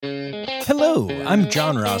Hello, I'm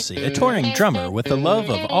John Rossi, a touring drummer with a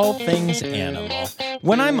love of all things animal.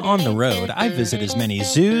 When I'm on the road, I visit as many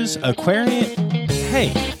zoos, aquariums...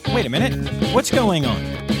 Hey, wait a minute. What's going on?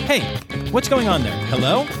 Hey, what's going on there?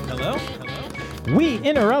 Hello? Hello? Hello? We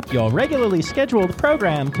interrupt your regularly scheduled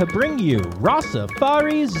program to bring you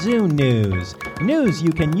Rossafari Zoo News. News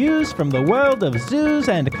you can use from the world of zoos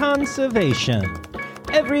and conservation.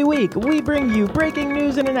 Every week, we bring you breaking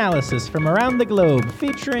news and analysis from around the globe,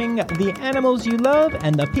 featuring the animals you love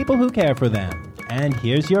and the people who care for them. And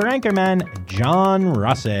here's your anchorman, John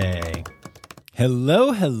Rossi.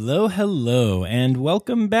 Hello, hello, hello, and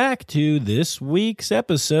welcome back to this week's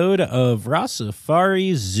episode of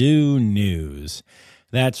Rossafari Zoo News.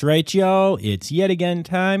 That's right, y'all. It's yet again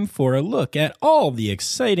time for a look at all the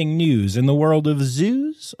exciting news in the world of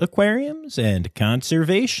zoos, aquariums, and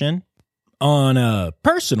conservation. On a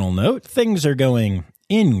personal note, things are going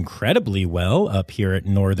incredibly well up here at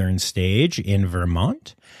Northern Stage in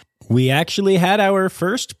Vermont. We actually had our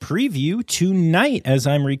first preview tonight as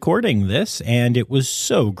I'm recording this, and it was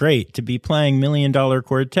so great to be playing Million Dollar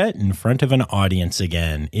Quartet in front of an audience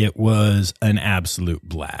again. It was an absolute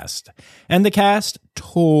blast. And the cast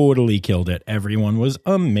totally killed it. Everyone was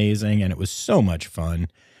amazing, and it was so much fun.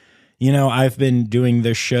 You know, I've been doing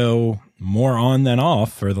this show more on than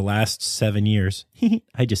off for the last 7 years.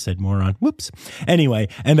 I just said more on. Whoops. Anyway,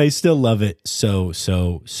 and I still love it so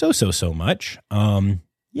much.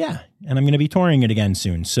 Yeah, and I'm going to be touring it again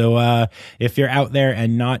soon. So if you're out there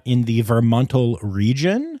and not in the Vermontal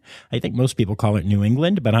region, I think most people call it New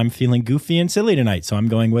England, but I'm feeling goofy and silly tonight, so I'm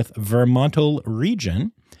going with Vermontal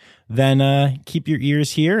region. Then keep your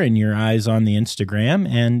ears here and your eyes on the Instagram,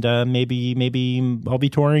 and maybe I'll be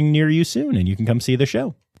touring near you soon, and you can come see the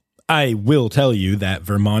show. I will tell you that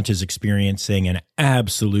Vermont is experiencing an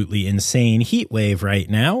absolutely insane heat wave right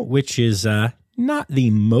now, which is not the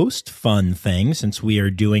most fun thing since we are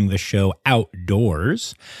doing the show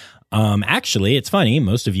outdoors. Actually, it's funny.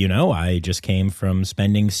 Most of you know I just came from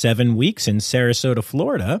spending 7 weeks in Sarasota,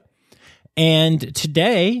 Florida. And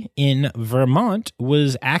today in Vermont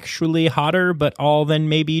was actually hotter, but all than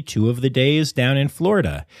maybe 2 of the days down in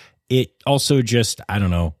Florida. It also just, I don't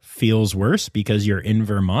know, feels worse because you're in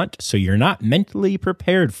Vermont, so you're not mentally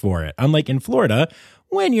prepared for it. Unlike in Florida,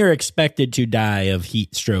 when you're expected to die of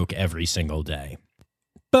heat stroke every single day.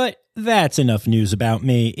 But that's enough news about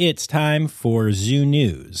me. It's time for Zoo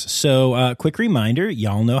News. So, quick reminder,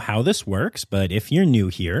 y'all know how this works, but if you're new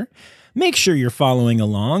here, make sure you're following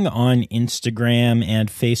along on Instagram and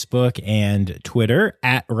Facebook and Twitter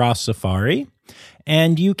at Rossafari.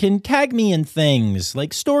 And you can tag me in things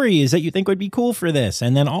like stories that you think would be cool for this.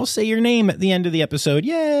 And then I'll say your name at the end of the episode.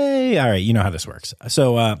 Yay! All right, you know how this works.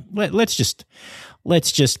 So let's just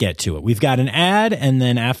get to it. We've got an ad, and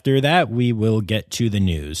then after that, we will get to the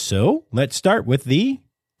news. So let's start with the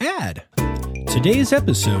ad. Today's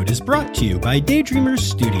episode is brought to you by Daydreamer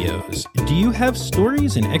Studios. Do you have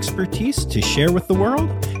stories and expertise to share with the world?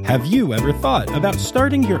 Have you ever thought about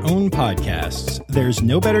starting your own podcasts? There's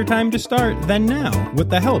no better time to start than now with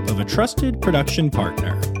the help of a trusted production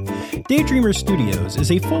partner. Daydreamer Studios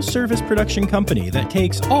is a full-service production company that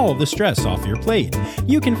takes all the stress off your plate.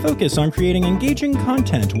 You can focus on creating engaging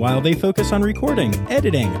content while they focus on recording,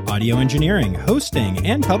 editing, audio engineering, hosting,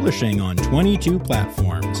 and publishing on 22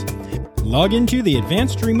 platforms. Log into the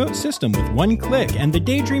advanced remote system with one click, and the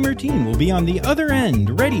Daydreamer team will be on the other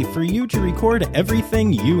end, ready for you to record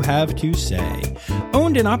everything you have to say.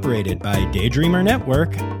 Owned and operated by Daydreamer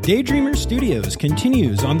Network, Daydreamer Studios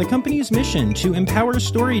continues on the company's mission to empower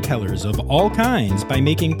storytellers of all kinds by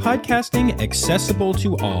making podcasting accessible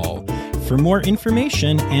to all. For more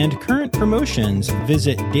information and current promotions,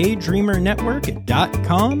 visit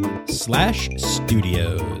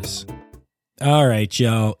daydreamernetwork.com/studios. All right,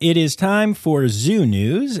 y'all, it is time for Zoo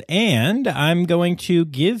News, and I'm going to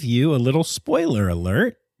give you a little spoiler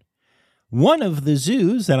alert. One of the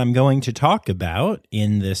zoos that I'm going to talk about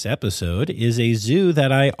in this episode is a zoo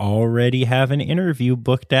that I already have an interview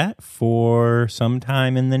booked at for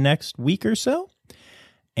sometime in the next week or so.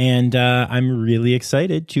 And I'm really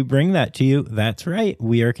excited to bring that to you. That's right.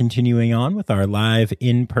 We are continuing on with our live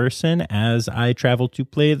in-person as I travel to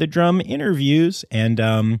play the drum interviews,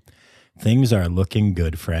 and things are looking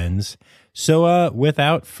good, friends. So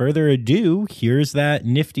without further ado, here's that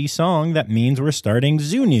nifty song that means we're starting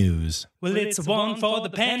Zoo News. Well, it's 1 for the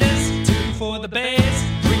pandas, 2 for the bears,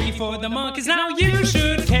 3 for the monkeys. Now you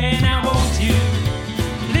should care. Now won't you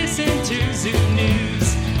listen to Zoo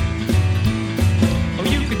News? Or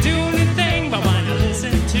you could do anything, but why not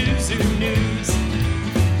listen to Zoo News?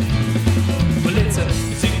 Well, it's a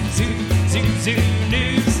Zoo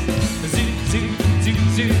News.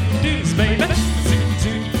 Zoo Zoo News, baby.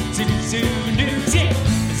 Zoo News, yeah.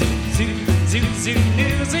 Zoo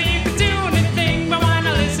News. You can do anything, but why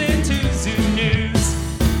not listen to Zoo News?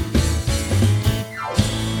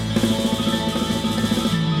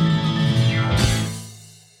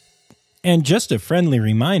 And just a friendly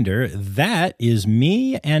reminder, that is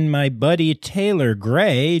me and my buddy Taylor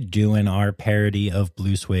Gray doing our parody of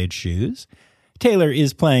Blue Suede Shoes. Taylor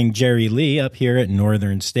is playing Jerry Lee up here at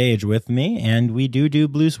Northern Stage with me, and we do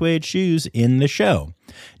Blue Suede Shoes in the show.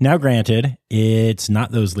 Now, granted, it's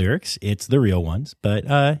not those lyrics, it's the real ones, but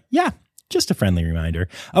yeah, just a friendly reminder.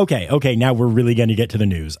 Okay, now we're really going to get to the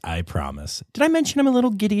news, I promise. Did I mention I'm a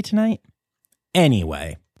little giddy tonight?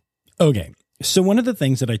 Anyway, okay. So one of the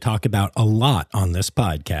things that I talk about a lot on this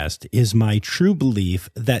podcast is my true belief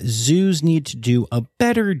that zoos need to do a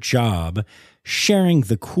better job sharing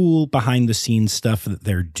the cool behind-the-scenes stuff that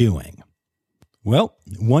they're doing. Well,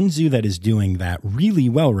 one zoo that is doing that really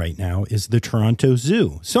well right now is the Toronto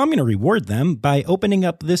Zoo. So I'm going to reward them by opening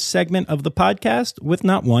up this segment of the podcast with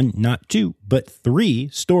not one, not two, but 3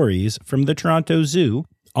 stories from the Toronto Zoo,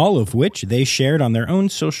 all of which they shared on their own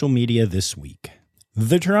social media this week.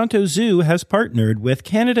 The Toronto Zoo has partnered with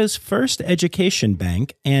Canada's First Education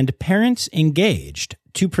Bank and Parents Engaged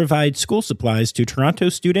to provide school supplies to Toronto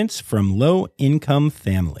students from low-income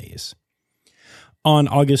families. On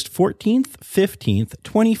August 14th, 15th,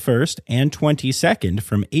 21st, and 22nd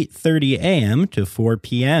from 8:30 a.m. to 4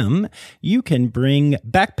 p.m., you can bring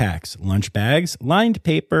backpacks, lunch bags, lined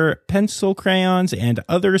paper, pencil crayons, and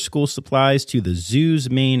other school supplies to the zoo's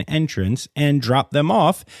main entrance and drop them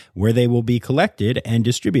off where they will be collected and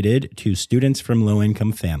distributed to students from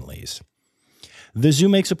low-income families. The zoo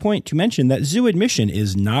makes a point to mention that zoo admission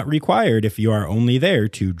is not required if you are only there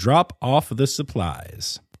to drop off the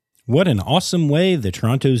supplies. What an awesome way the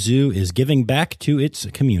Toronto Zoo is giving back to its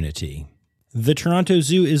community. The Toronto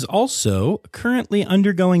Zoo is also currently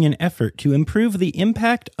undergoing an effort to improve the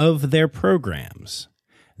impact of their programs.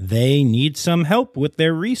 They need some help with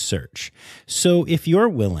their research. So if you're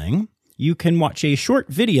willing, you can watch a short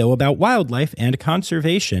video about wildlife and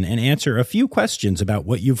conservation and answer a few questions about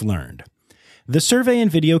what you've learned. The survey and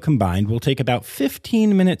video combined will take about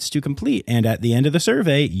 15 minutes to complete, and at the end of the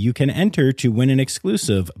survey, you can enter to win an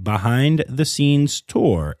exclusive behind-the-scenes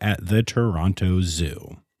tour at the Toronto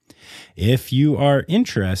Zoo. If you are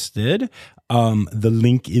interested, the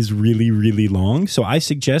link is really, really long, so I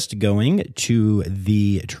suggest going to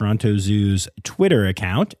the Toronto Zoo's Twitter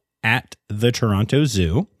account at the Toronto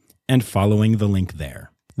Zoo and following the link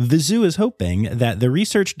there. The zoo is hoping that the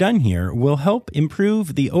research done here will help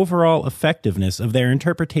improve the overall effectiveness of their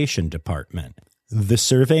interpretation department. The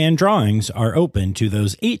survey and drawings are open to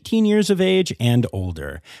those 18 years of age and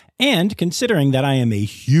older. And considering that I am a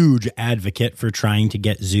huge advocate for trying to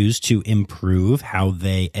get zoos to improve how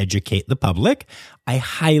they educate the public, I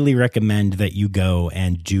highly recommend that you go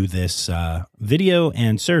and do this video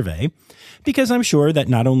and survey, because I'm sure that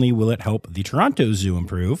not only will it help the Toronto Zoo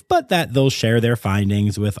improve, but that they'll share their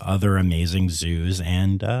findings with other amazing zoos,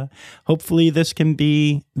 and hopefully this can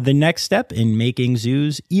be the next step in making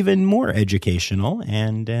zoos even more educational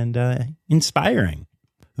and inspiring.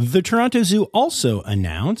 The Toronto Zoo also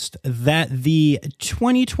announced that the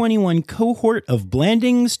 2021 cohort of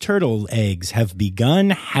Blandings turtle eggs have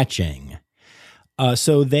begun hatching.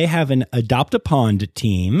 So they have an Adopt-A-Pond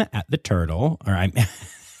team at the Turtle,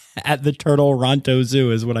 at the Turtle-Ronto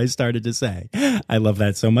Zoo is what I started to say. I love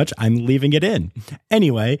that so much, I'm leaving it in.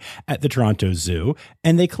 Anyway, at the Toronto Zoo,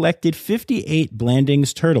 and they collected 58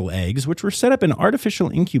 Blandings turtle eggs, which were set up in artificial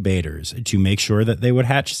incubators to make sure that they would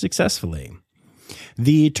hatch successfully.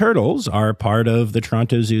 The turtles are part of the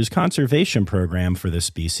Toronto Zoo's conservation program for the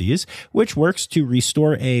species, which works to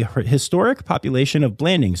restore a historic population of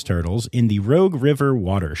Blandings turtles in the Rogue River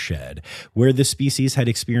watershed, where the species had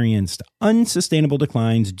experienced unsustainable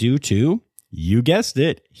declines due to, you guessed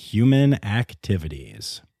it, human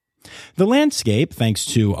activities. The landscape, thanks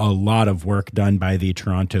to a lot of work done by the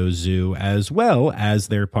Toronto Zoo as well as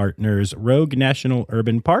their partners Rogue National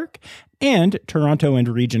Urban Park and Toronto and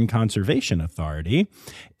Region Conservation Authority,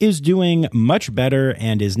 is doing much better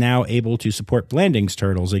and is now able to support Blandings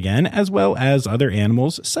turtles again, as well as other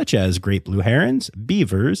animals such as great blue herons,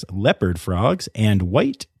 beavers, leopard frogs, and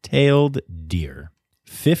white-tailed deer.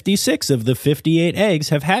 56 of the 58 eggs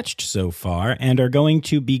have hatched so far and are going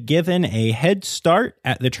to be given a head start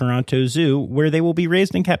at the Toronto Zoo, where they will be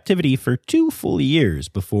raised in captivity for 2 full years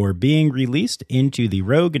before being released into the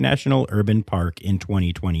Rogue National Urban Park in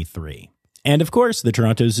 2023. And of course, the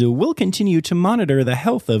Toronto Zoo will continue to monitor the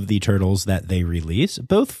health of the turtles that they release,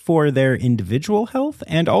 both for their individual health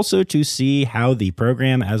and also to see how the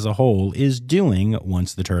program as a whole is doing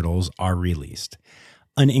once the turtles are released.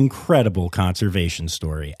 An incredible conservation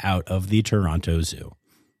story out of the Toronto Zoo.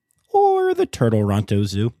 Or the Turtle-ronto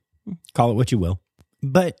Zoo. Call it what you will.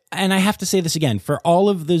 But, and I have to say this again, for all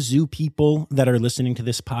of the zoo people that are listening to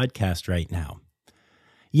this podcast right now,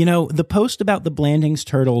 you know, the post about the Blandings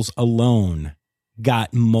turtles alone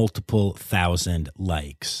got multiple thousand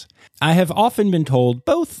likes. I have often been told,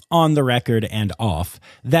 both on the record and off,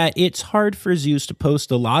 that it's hard for zoos to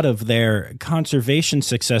post a lot of their conservation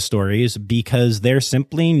success stories because they're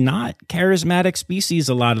simply not charismatic species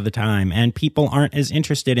a lot of the time, and people aren't as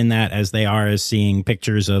interested in that as they are as seeing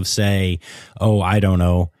pictures of, say,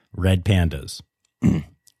 red pandas.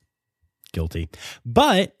 Guilty.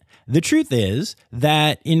 But the truth is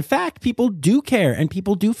that, in fact, people do care and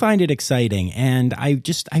people do find it exciting. And I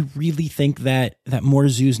really think that more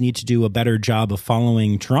zoos need to do a better job of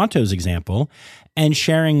following Toronto's example and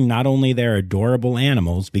sharing not only their adorable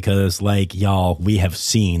animals, because like y'all, we have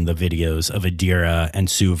seen the videos of Adira and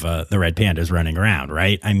Suva, the red pandas, running around,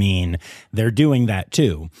 right? I mean, they're doing that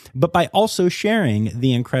too. But by also sharing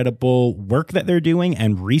the incredible work that they're doing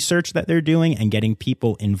and research that they're doing and getting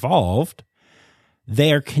people involved,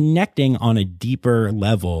 they are connecting on a deeper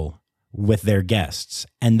level with their guests.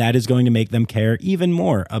 And that is going to make them care even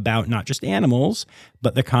more about not just animals,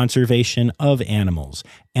 but the conservation of animals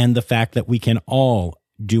and the fact that we can all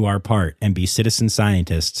do our part and be citizen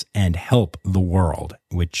scientists and help the world,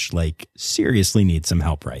 which seriously needs some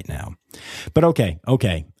help right now. But okay.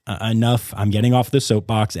 Enough. I'm getting off the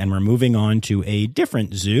soapbox and we're moving on to a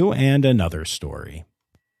different zoo and another story.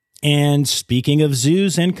 And speaking of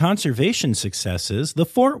zoos and conservation successes, the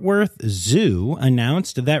Fort Worth Zoo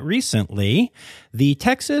announced that recently the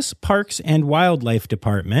Texas Parks and Wildlife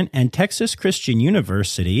Department and Texas Christian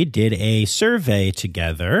University did a survey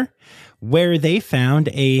together where they found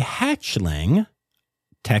a hatchling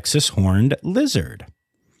Texas horned lizard.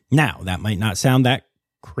 Now, that might not sound that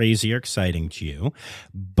crazy or exciting to you,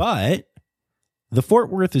 but the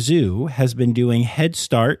Fort Worth Zoo has been doing head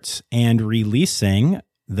starts and releasing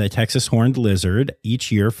the Texas horned lizard each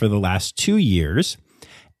year for the last 2 years.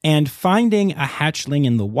 And finding a hatchling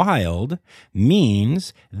in the wild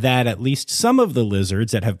means that at least some of the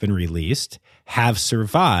lizards that have been released have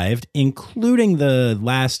survived, including the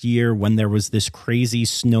last year when there was this crazy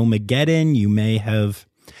snowmageddon. You may have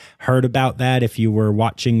heard about that if you were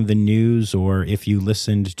watching the news or if you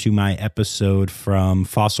listened to my episode from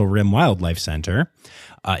Fossil Rim Wildlife Center.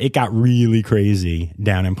 It got really crazy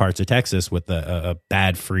down in parts of Texas with a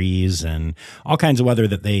bad freeze and all kinds of weather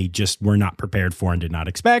that they just were not prepared for and did not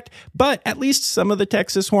expect. But at least some of the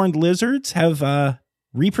Texas horned lizards have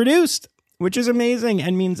reproduced, which is amazing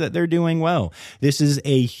and means that they're doing well. This is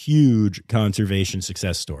a huge conservation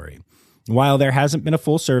success story. While there hasn't been a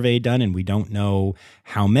full survey done and we don't know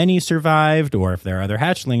how many survived or if there are other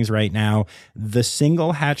hatchlings right now, the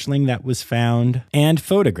single hatchling that was found and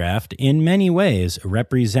photographed in many ways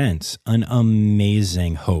represents an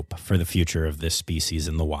amazing hope for the future of this species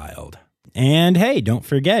in the wild. And hey, don't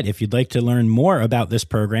forget, if you'd like to learn more about this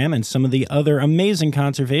program and some of the other amazing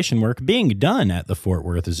conservation work being done at the Fort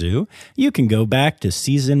Worth Zoo, you can go back to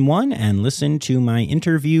Season 1 and listen to my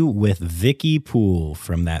interview with Vicky Poole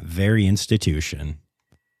from that very institution.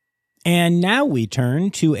 And now we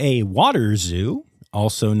turn to a water zoo,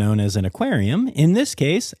 also known as an aquarium, in this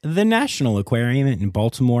case, the National Aquarium in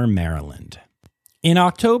Baltimore, Maryland. In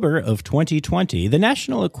October of 2020, the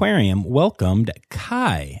National Aquarium welcomed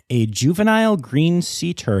Kai, a juvenile green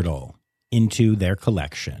sea turtle, into their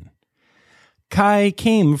collection. Kai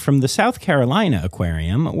came from the South Carolina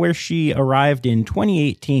Aquarium, where she arrived in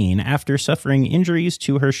 2018 after suffering injuries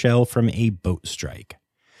to her shell from a boat strike.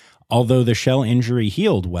 Although the shell injury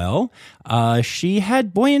healed well, she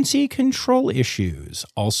had buoyancy control issues,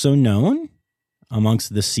 also known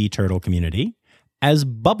amongst the sea turtle community as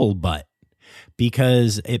bubble butt,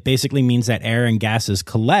 because it basically means that air and gases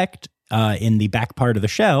collect in the back part of the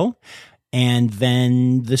shell, and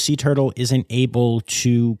then the sea turtle isn't able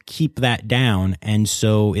to keep that down, and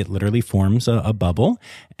so it literally forms a bubble,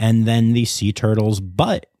 and then the sea turtle's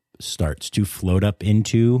butt starts to float up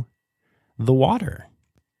into the water.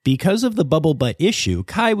 Because of the bubble butt issue,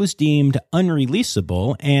 Kai was deemed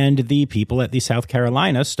unreleasable, and the people at the South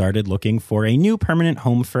Carolina started looking for a new permanent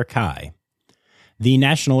home for Kai. The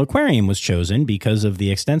National Aquarium was chosen because of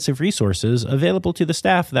the extensive resources available to the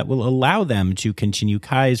staff that will allow them to continue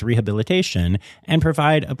Kai's rehabilitation and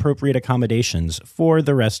provide appropriate accommodations for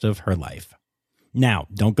the rest of her life. Now,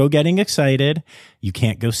 don't go getting excited. You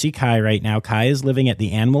can't go see Kai right now. Kai is living at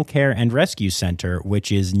the Animal Care and Rescue Center,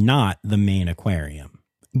 which is not the main aquarium.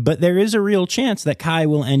 But there is a real chance that Kai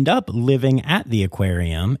will end up living at the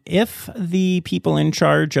aquarium if the people in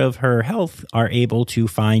charge of her health are able to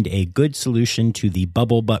find a good solution to the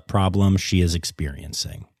bubble butt problem she is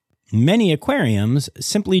experiencing. Many aquariums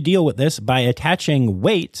simply deal with this by attaching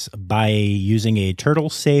weights by using a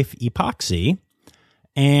turtle-safe epoxy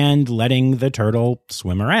and letting the turtle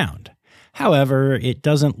swim around. However, it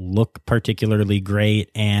doesn't look particularly great,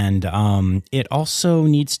 and it also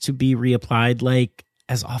needs to be reapplied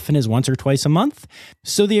as often as once or twice a month.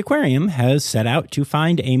 So the aquarium has set out to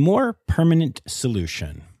find a more permanent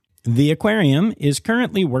solution. The aquarium is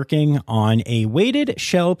currently working on a weighted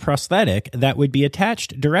shell prosthetic that would be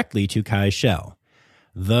attached directly to Kai's shell.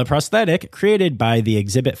 The prosthetic, created by the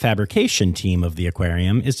exhibit fabrication team of the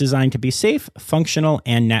aquarium, is designed to be safe, functional,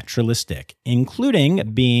 and naturalistic,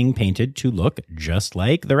 including being painted to look just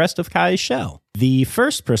like the rest of Kai's shell. The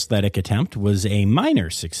first prosthetic attempt was a minor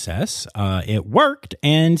success. It worked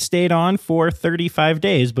and stayed on for 35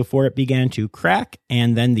 days before it began to crack,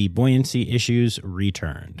 and then the buoyancy issues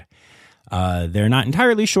returned. They're not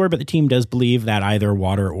entirely sure, but the team does believe that either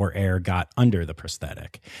water or air got under the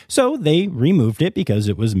prosthetic. So they removed it because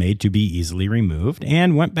it was made to be easily removed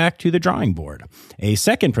and went back to the drawing board. A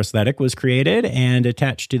second prosthetic was created and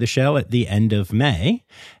attached to the shell at the end of May.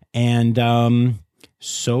 And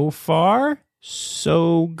so far,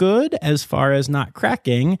 so good as far as not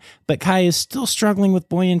cracking, but Kai is still struggling with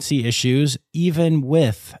buoyancy issues even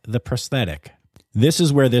with the prosthetic. This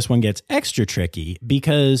is where this one gets extra tricky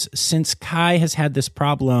because since Kai has had this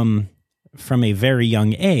problem from a very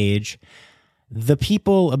young age, the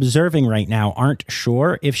people observing right now aren't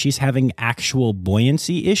sure if she's having actual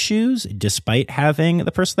buoyancy issues despite having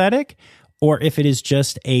the prosthetic, or if it is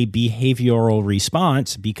just a behavioral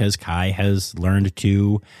response because Kai has learned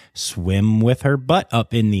to swim with her butt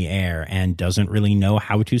up in the air and doesn't really know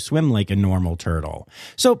how to swim like a normal turtle.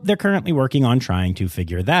 So they're currently working on trying to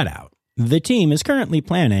figure that out. The team is currently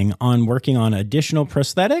planning on working on additional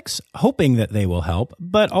prosthetics, hoping that they will help,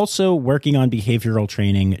 but also working on behavioral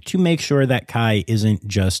training to make sure that Kai isn't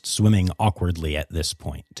just swimming awkwardly at this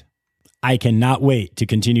point. I cannot wait to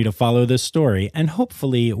continue to follow this story and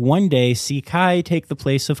hopefully one day see Kai take the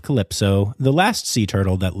place of Calypso, the last sea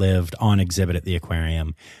turtle that lived on exhibit at the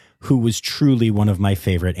aquarium, who was truly one of my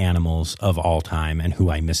favorite animals of all time and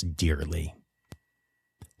who I miss dearly.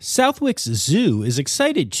 Southwick's Zoo is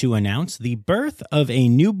excited to announce the birth of a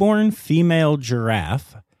newborn female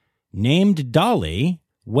giraffe named Dolly,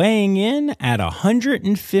 weighing in at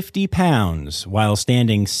 150 pounds while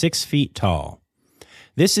standing 6 feet tall.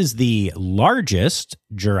 This is the largest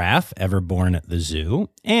giraffe ever born at the zoo,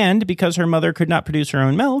 and because her mother could not produce her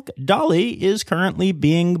own milk, Dolly is currently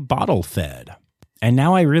being bottle fed. And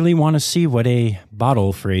now I really want to see what a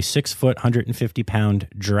bottle for a 6 foot, 150 pound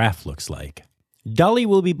giraffe looks like. Dolly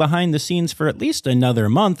will be behind the scenes for at least another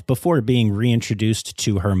month before being reintroduced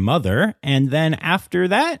to her mother, and then after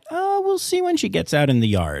that, we'll see when she gets out in the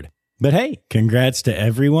yard. But hey, congrats to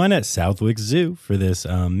everyone at Southwick Zoo for this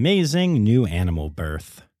amazing new animal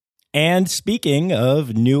birth. And speaking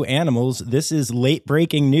of new animals, this is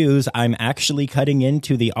late-breaking news. I'm actually cutting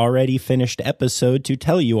into the already finished episode to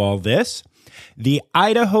tell you all this. The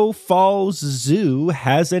Idaho Falls Zoo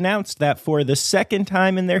has announced that for the second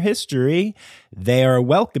time in their history, they are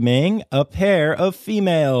welcoming a pair of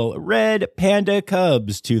female red panda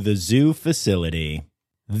cubs to the zoo facility.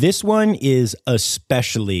 This one is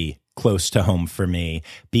especially close to home for me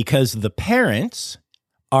because the parents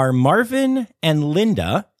are Marvin and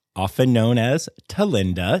Linda, often known as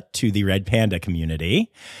Talinda to the red panda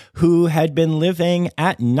community, who had been living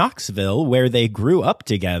at Knoxville where they grew up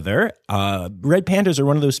together. Red pandas are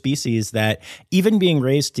one of those species that even being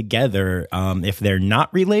raised together, if they're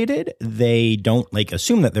not related, they don't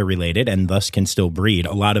assume that they're related and thus can still breed.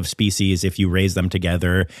 A lot of species, if you raise them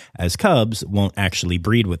together as cubs, won't actually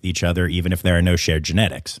breed with each other, even if there are no shared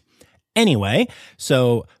genetics. Anyway,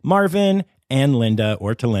 so Marvin and Linda,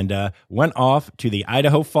 or Talinda, went off to the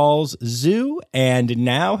Idaho Falls Zoo and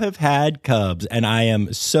now have had cubs. And I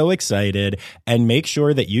am so excited. And make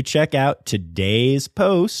sure that you check out today's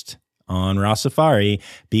post on Raw Safari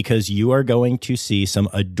because you are going to see some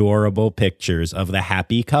adorable pictures of the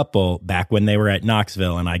happy couple back when they were at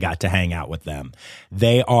Knoxville and I got to hang out with them.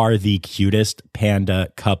 They are the cutest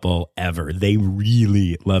panda couple ever. They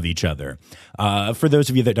really love each other. For those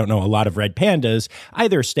of you that don't know, a lot of red pandas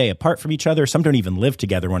either stay apart from each other, some don't even live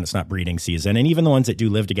together when it's not breeding season, and even the ones that do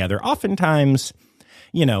live together, oftentimes,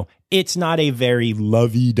 It's not a very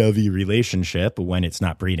lovey-dovey relationship when it's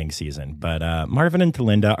not breeding season, but Marvin and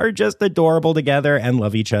Talinda are just adorable together and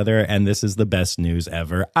love each other, and this is the best news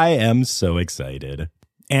ever. I am so excited.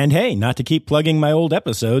 And hey, not to keep plugging my old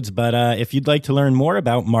episodes, but if you'd like to learn more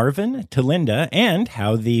about Marvin, Talinda, and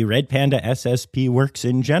how the Red Panda SSP works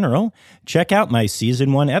in general, check out my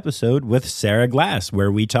Season 1 episode with Sarah Glass, where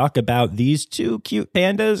we talk about these two cute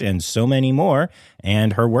pandas and so many more,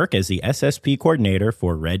 and her work as the SSP coordinator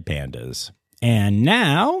for Red Pandas. And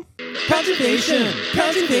now, Conservation!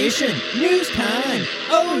 Conservation! News time!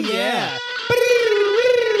 Oh yeah!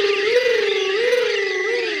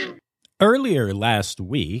 Earlier last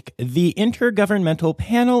week, the Intergovernmental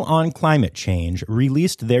Panel on Climate Change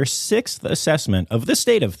released their 6th assessment of the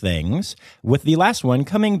state of things, with the last one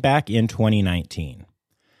coming back in 2019.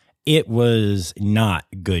 It was not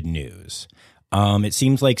good news. It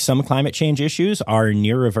seems like some climate change issues are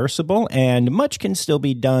near reversible and much can still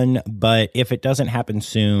be done, but if it doesn't happen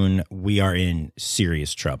soon, we are in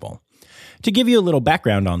serious trouble. To give you a little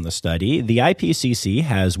background on the study, the IPCC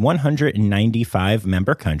has 195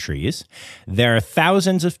 member countries. There are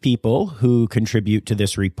thousands of people who contribute to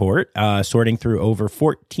this report, sorting through over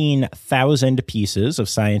 14,000 pieces of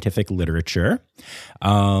scientific literature.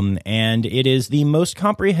 And it is the most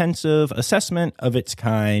comprehensive assessment of its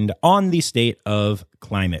kind on the state of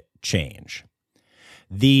climate change.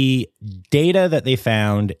 The data that they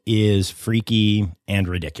found is freaky and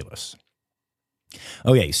ridiculous.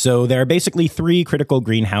 Okay, so there are basically 3 critical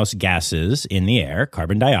greenhouse gases in the air: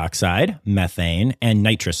 carbon dioxide, methane, and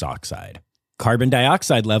nitrous oxide. Carbon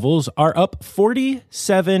dioxide levels are up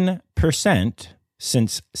 47%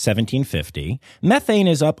 since 1750. Methane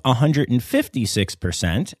is up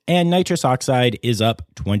 156%, and nitrous oxide is up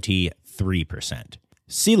 23%.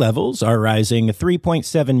 Sea levels are rising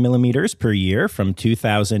 3.7 millimeters per year from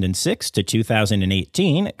 2006 to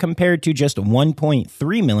 2018, compared to just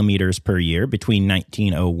 1.3 millimeters per year between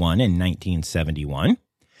 1901 and 1971.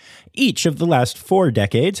 Each of the last 4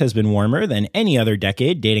 decades has been warmer than any other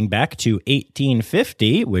decade dating back to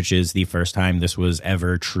 1850, which is the first time this was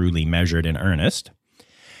ever truly measured in earnest.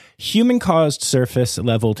 Human-caused surface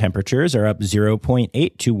level temperatures are up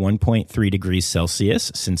 0.8 to 1.3 degrees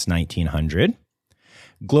Celsius since 1900.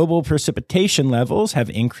 Global precipitation levels have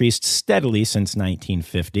increased steadily since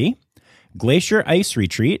 1950. Glacier ice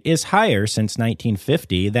retreat is higher since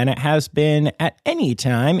 1950 than it has been at any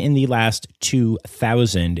time in the last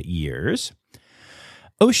 2,000 years.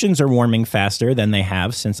 Oceans are warming faster than they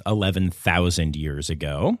have since 11,000 years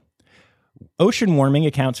ago. Ocean warming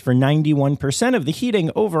accounts for 91% of the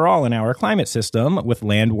heating overall in our climate system, with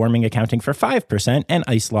land warming accounting for 5% and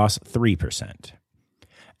ice loss 3%.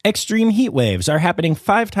 Extreme heat waves are happening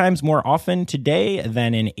 5 times more often today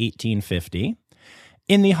than in 1850.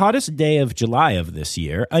 In the hottest day of July of this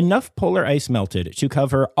year, enough polar ice melted to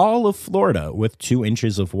cover all of Florida with 2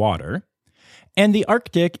 inches of water. And the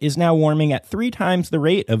Arctic is now warming at 3 times the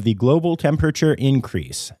rate of the global temperature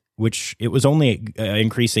increase, which it was only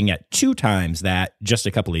increasing at 2 times that just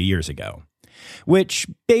a couple of years ago. Which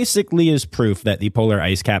basically is proof that the polar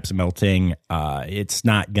ice cap's melting. It's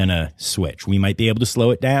not going to switch. We might be able to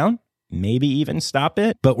slow it down, maybe even stop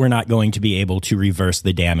it, but we're not going to be able to reverse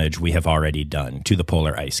the damage we have already done to the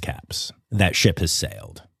polar ice caps. That ship has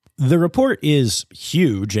sailed. The report is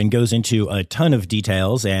huge and goes into a ton of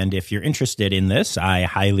details, and if you're interested in this, I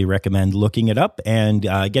highly recommend looking it up and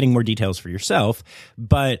getting more details for yourself.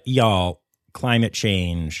 But y'all, climate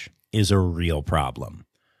change is a real problem.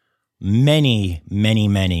 Many, many,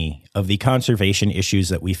 many of the conservation issues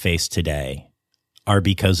that we face today are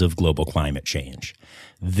because of global climate change.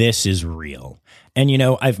 This is real. And, you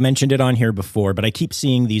know, I've mentioned it on here before, but I keep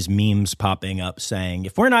seeing these memes popping up saying,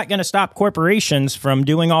 if we're not going to stop corporations from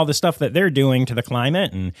doing all the stuff that they're doing to the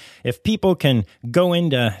climate, and if people can go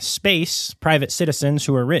into space, private citizens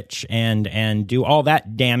who are rich, and do all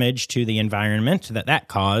that damage to the environment that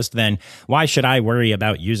caused, then why should I worry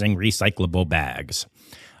about using recyclable bags?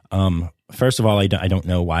 First of all, I don't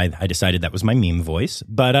know why I decided that was my meme voice.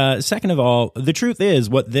 But second of all, the truth is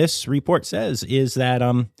what this report says is that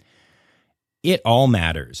it all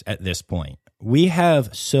matters at this point. We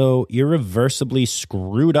have so irreversibly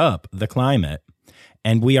screwed up the climate,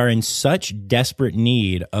 and we are in such desperate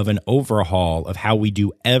need of an overhaul of how we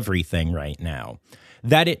do everything right now,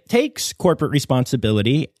 that it takes corporate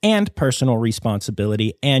responsibility and personal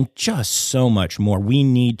responsibility and just so much more. We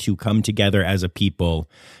need to come together as a people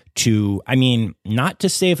to, not to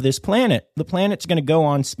save this planet. The planet's going to go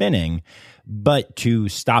on spinning, but to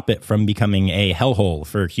stop it from becoming a hellhole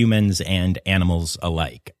for humans and animals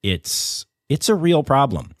alike. It's It's a real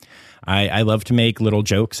problem. I love to make little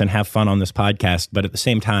jokes and have fun on this podcast, but at the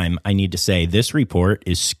same time, I need to say this report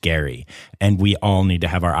is scary, and we all need to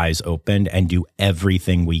have our eyes opened and do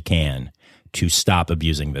everything we can to stop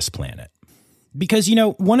abusing this planet. Because,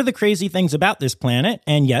 one of the crazy things about this planet,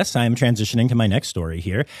 and yes, I'm transitioning to my next story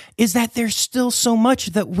here, is that there's still so much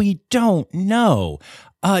that we don't know.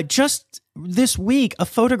 Just this week, a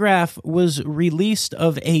photograph was released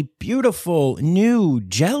of a beautiful new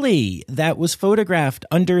jelly that was photographed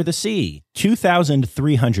under the sea,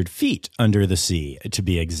 2,300 feet under the sea, to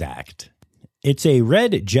be exact. It's a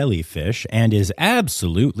red jellyfish and is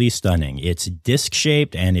absolutely stunning. It's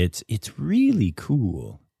disc-shaped and it's really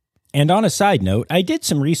cool. And on a side note, I did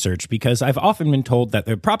some research because I've often been told that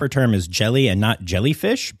the proper term is jelly and not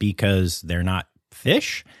jellyfish because they're not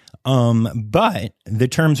fish. But the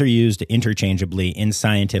terms are used interchangeably in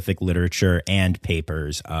scientific literature and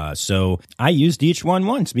papers. So I used each one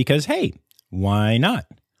once because, hey, why not?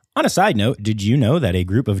 On a side note, did you know that a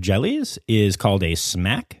group of jellies is called a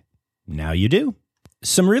smack? Now you do.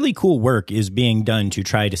 Some really cool work is being done to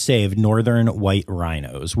try to save northern white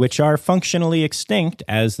rhinos, which are functionally extinct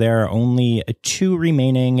as there are only 2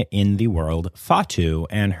 remaining in the world, Fatu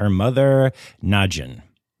and her mother, Najin.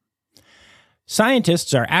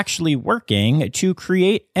 Scientists are actually working to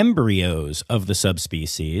create embryos of the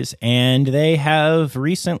subspecies, and they have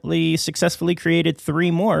recently successfully created 3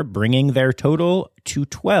 more, bringing their total to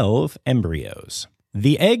 12 embryos.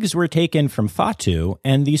 The eggs were taken from Fatu,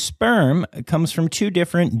 and the sperm comes from 2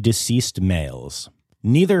 different deceased males.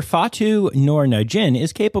 Neither Fatu nor Najin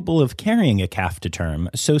is capable of carrying a calf to term,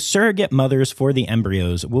 so surrogate mothers for the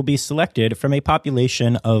embryos will be selected from a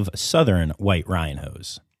population of southern white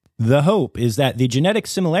rhinos. The hope is that the genetic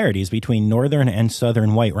similarities between northern and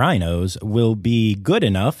southern white rhinos will be good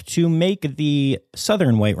enough to make the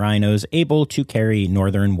southern white rhinos able to carry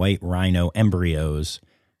northern white rhino embryos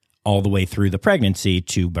all the way through the pregnancy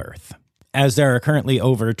to birth. As there are currently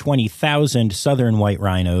over 20,000 southern white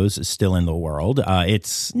rhinos still in the world,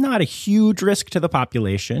 it's not a huge risk to the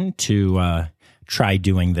population to try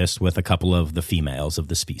doing this with a couple of the females of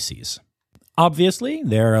the species. Obviously,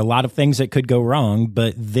 there are a lot of things that could go wrong,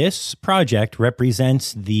 but this project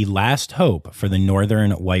represents the last hope for the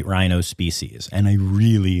northern white rhino species, and I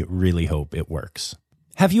really, really hope it works.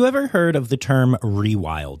 Have you ever heard of the term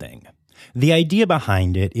rewilding? The idea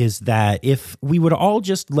behind it is that if we would all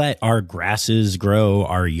just let our grasses grow,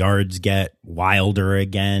 our yards get wilder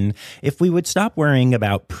again, if we would stop worrying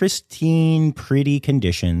about pristine, pretty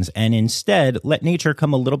conditions and instead let nature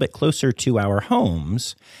come a little bit closer to our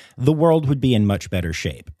homes, the world would be in much better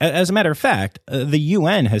shape. As a matter of fact, the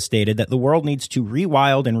UN has stated that the world needs to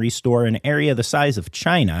rewild and restore an area the size of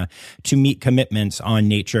China to meet commitments on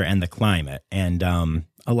nature and the climate. And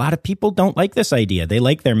a lot of people don't like this idea. They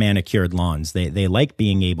like their manicured lawns. They like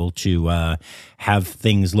being able to have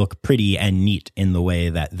things look pretty and neat in the way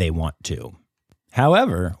that they want to.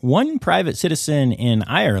 However, one private citizen in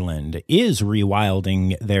Ireland is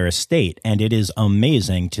rewilding their estate, and it is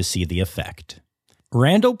amazing to see the effect.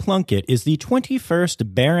 Randall Plunkett is the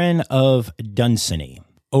 21st Baron of Dunsany.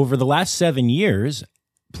 Over the last 7 years,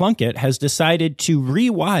 Plunkett has decided to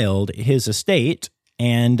rewild his estate,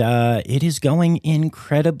 and it is going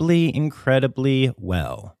incredibly, incredibly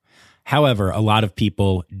well. However, a lot of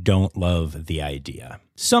people don't love the idea.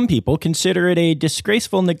 Some people consider it a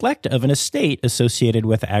disgraceful neglect of an estate associated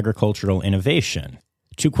with agricultural innovation.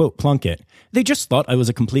 To quote Plunkett, "They just thought I was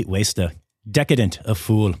a complete waster, decadent, a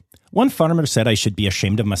fool. One farmer said I should be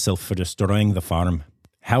ashamed of myself for destroying the farm."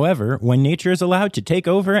 However, when nature is allowed to take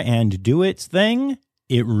over and do its thing,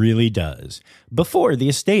 it really does. Before, the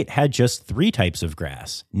estate had just 3 types of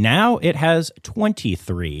grass. Now it has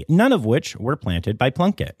 23, none of which were planted by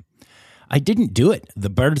Plunkett. "I didn't do it, the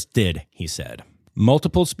birds did," he said.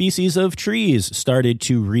 Multiple species of trees started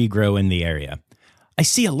to regrow in the area. "I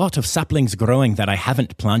see a lot of saplings growing that I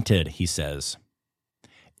haven't planted," he says.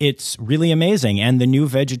 It's really amazing, and the new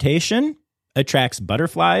vegetation attracts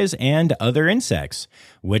butterflies and other insects,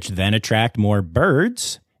 which then attract more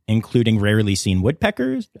birds, including rarely seen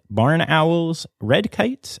woodpeckers, barn owls, red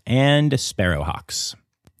kites, and sparrowhawks.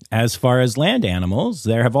 As far as land animals,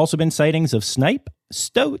 there have also been sightings of snipe,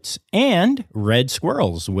 stoats, and red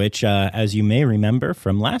squirrels, which, as you may remember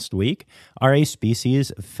from last week, are a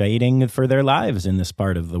species fighting for their lives in this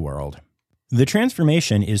part of the world. The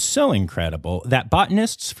transformation is so incredible that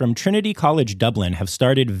botanists from Trinity College Dublin have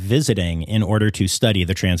started visiting in order to study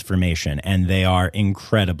the transformation, and they are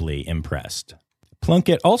incredibly impressed.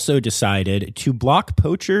 Plunkett also decided to block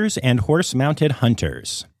poachers and horse-mounted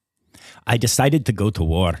hunters. I decided to go to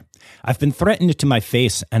war. I've been threatened to my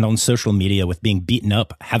face and on social media with being beaten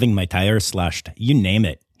up, having my tires slashed, you name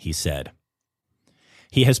it, he said.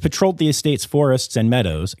 He has patrolled the estate's forests and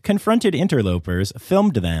meadows, confronted interlopers,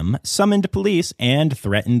 filmed them, summoned police, and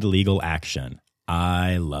threatened legal action.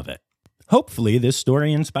 I love it. Hopefully, this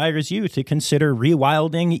story inspires you to consider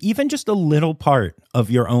rewilding even just a little part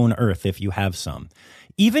of your own earth if you have some.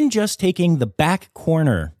 Even just taking the back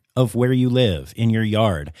corner of where you live in your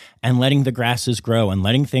yard and letting the grasses grow and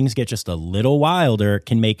letting things get just a little wilder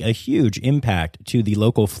can make a huge impact to the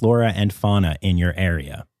local flora and fauna in your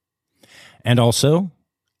area. And also,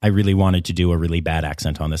 I really wanted to do a really bad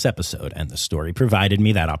accent on this episode, and the story provided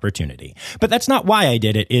me that opportunity. But that's not why I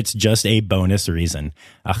did it. It's just a bonus reason.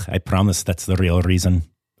 I promise that's the real reason.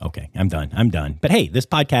 Okay, I'm done. But hey, this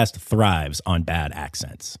podcast thrives on bad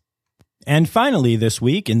accents. And finally, this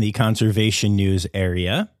week in the conservation news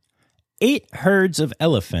area, 8 herds of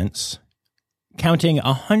elephants, counting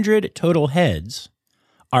 100 total heads,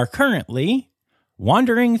 are currently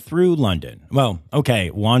wandering through London. Well, okay,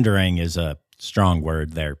 wandering is a strong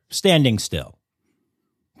word. They're standing still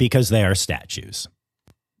because they are statues.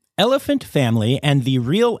 Elephant Family and the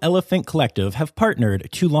Real Elephant Collective have partnered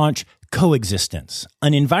to launch Coexistence,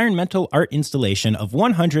 an environmental art installation of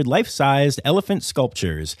 100 life-sized elephant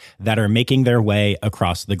sculptures that are making their way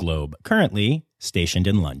across the globe, currently stationed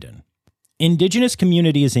in London. Indigenous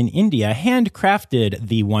communities in India handcrafted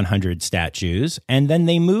the 100 statues, and then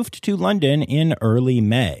they moved to London in early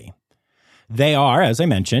May. They are, as I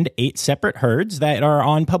mentioned, 8 separate herds that are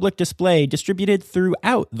on public display distributed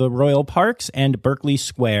throughout the Royal Parks and Berkeley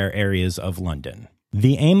Square areas of London.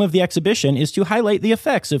 The aim of the exhibition is to highlight the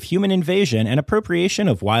effects of human invasion and appropriation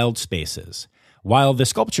of wild spaces. While the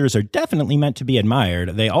sculptures are definitely meant to be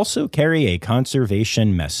admired, they also carry a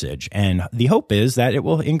conservation message, and the hope is that it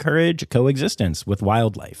will encourage coexistence with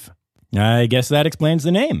wildlife. I guess that explains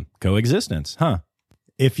the name, Coexistence, huh?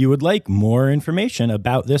 If you would like more information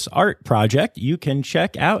about this art project, you can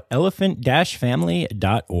check out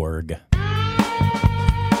elephant-family.org.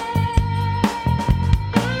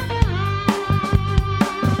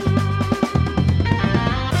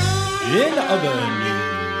 In other news.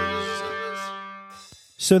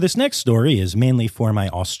 So this next story is mainly for my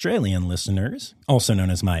Australian listeners, also known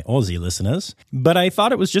as my Aussie listeners, but I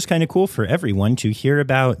thought it was just kind of cool for everyone to hear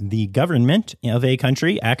about the government of a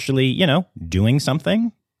country actually, doing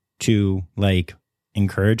something to,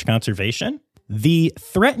 encourage conservation. The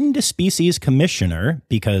Threatened Species Commissioner,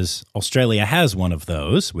 because Australia has one of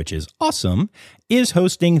those, which is awesome, is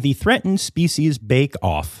hosting the Threatened Species Bake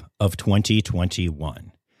Off of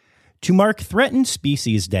 2021. To mark Threatened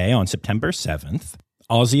Species Day on September 7th,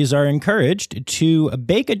 Aussies are encouraged to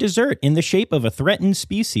bake a dessert in the shape of a threatened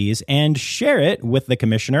species and share it with the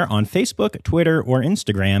commissioner on Facebook, Twitter, or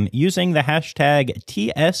Instagram using the hashtag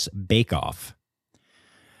TSBakeOff.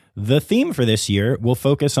 The theme for this year will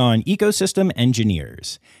focus on ecosystem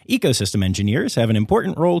engineers. Ecosystem engineers have an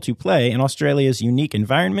important role to play in Australia's unique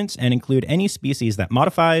environments and include any species that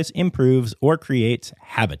modifies, improves, or creates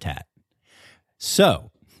habitat.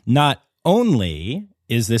 So, not only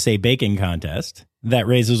is this a baking contest that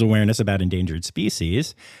raises awareness about endangered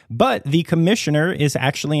species, but the commissioner is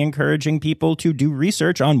actually encouraging people to do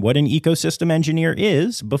research on what an ecosystem engineer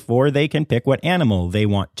is before they can pick what animal they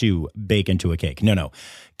want to bake into a cake. No.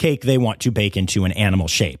 Cake they want to bake into an animal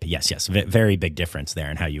shape. Yes. Very big difference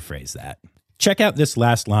there in how you phrase that. Check out this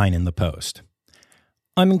last line in the post.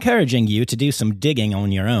 I'm encouraging you to do some digging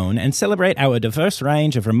on your own and celebrate our diverse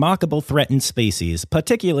range of remarkable threatened species,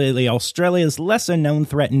 particularly Australia's lesser-known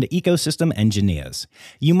threatened ecosystem engineers.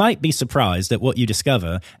 You might be surprised at what you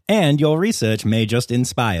discover, and your research may just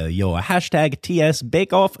inspire your hashtag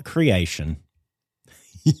TSBakeOff creation.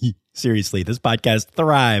 Seriously, this podcast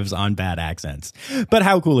thrives on bad accents. But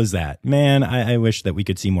how cool is that? Man, I wish that we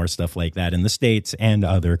could see more stuff like that in the States and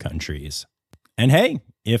other countries. And hey,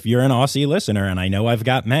 if you're an Aussie listener, and I know I've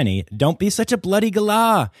got many, don't be such a bloody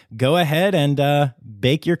galah. Go ahead and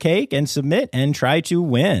bake your cake and submit and try to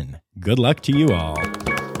win. Good luck to you all.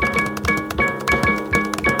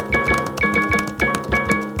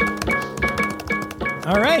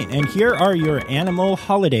 All right, and here are your animal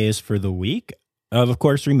holidays for the week. Of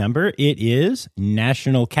course, remember, it is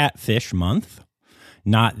National Catfish Month,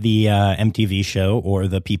 not the MTV show or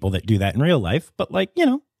the people that do that in real life, but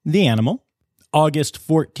the animal. August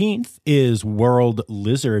 14th is World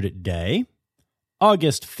Lizard Day.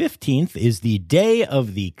 August 15th is the Day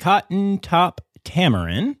of the Cotton Top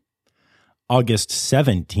Tamarin. August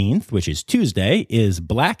 17th, which is Tuesday, is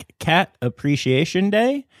Black Cat Appreciation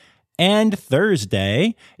Day. And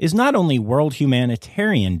Thursday is not only World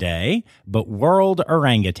Humanitarian Day, but World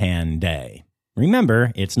Orangutan Day.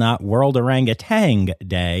 Remember, it's not World Orangutan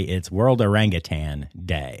Day, it's World Orangutan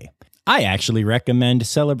Day. I actually recommend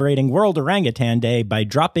celebrating World Orangutan Day by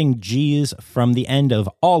dropping G's from the end of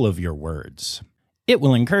all of your words. It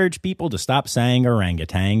will encourage people to stop saying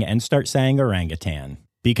orangutan and start saying orangutan.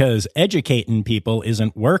 Because educating people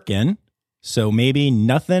isn't working, so maybe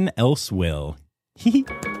nothing else will.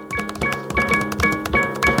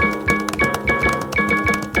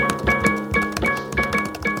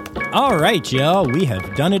 All right, y'all, we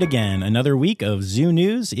have done it again. Another week of Zoo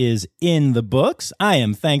News is in the books. I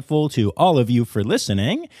am thankful to all of you for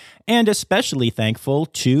listening, and especially thankful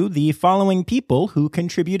to the following people who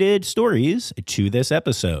contributed stories to this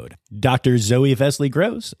episode. Dr. Zoe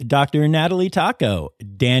Vesley-Gross, Dr. Natalie Taco,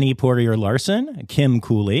 Danny Poirier-Larson, Kim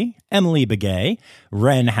Cooley, Emily Begay,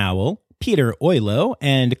 Ren Howell, Peter Oilo,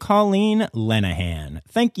 and Colleen Lenahan.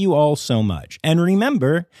 Thank you all so much. And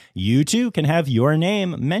remember, you too can have your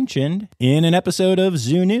name mentioned in an episode of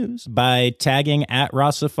Zoo News by tagging at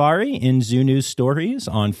Rossafari in Zoo News Stories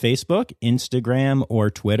on Facebook, Instagram,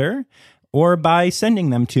 or Twitter, or by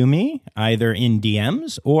sending them to me either in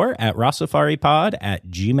DMs or at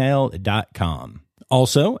rossafaripod@gmail.com.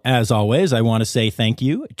 Also, as always, I want to say thank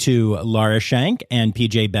you to Laura Shank and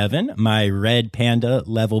PJ Bevan, my Red Panda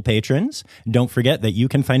level patrons. Don't forget that you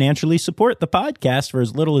can financially support the podcast for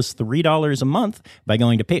as little as $3 a month by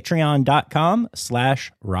going to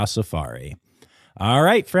patreon.com/Rossafari. All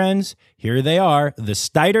right, friends, here they are, the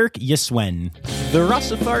Steiderk Yiswen. The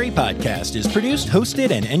Rossafari podcast is produced,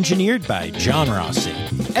 hosted, and engineered by John Rossi.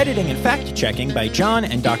 Editing and fact-checking by John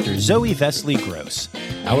and Dr. Zoe Vesley-Gross.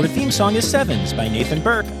 Our theme song is Sevens by Nathan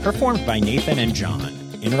Burke, performed by Nathan and John.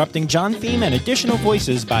 Interrupting John theme and additional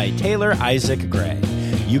voices by Taylor Isaac Gray.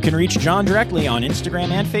 You can reach John directly on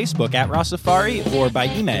Instagram and Facebook at Rossafari or by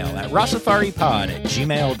email at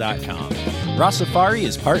rossafaripod@gmail.com. Rossafari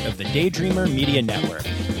is part of the Daydreamer Media Network.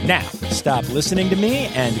 Now, stop listening to me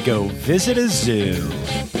and go visit a zoo.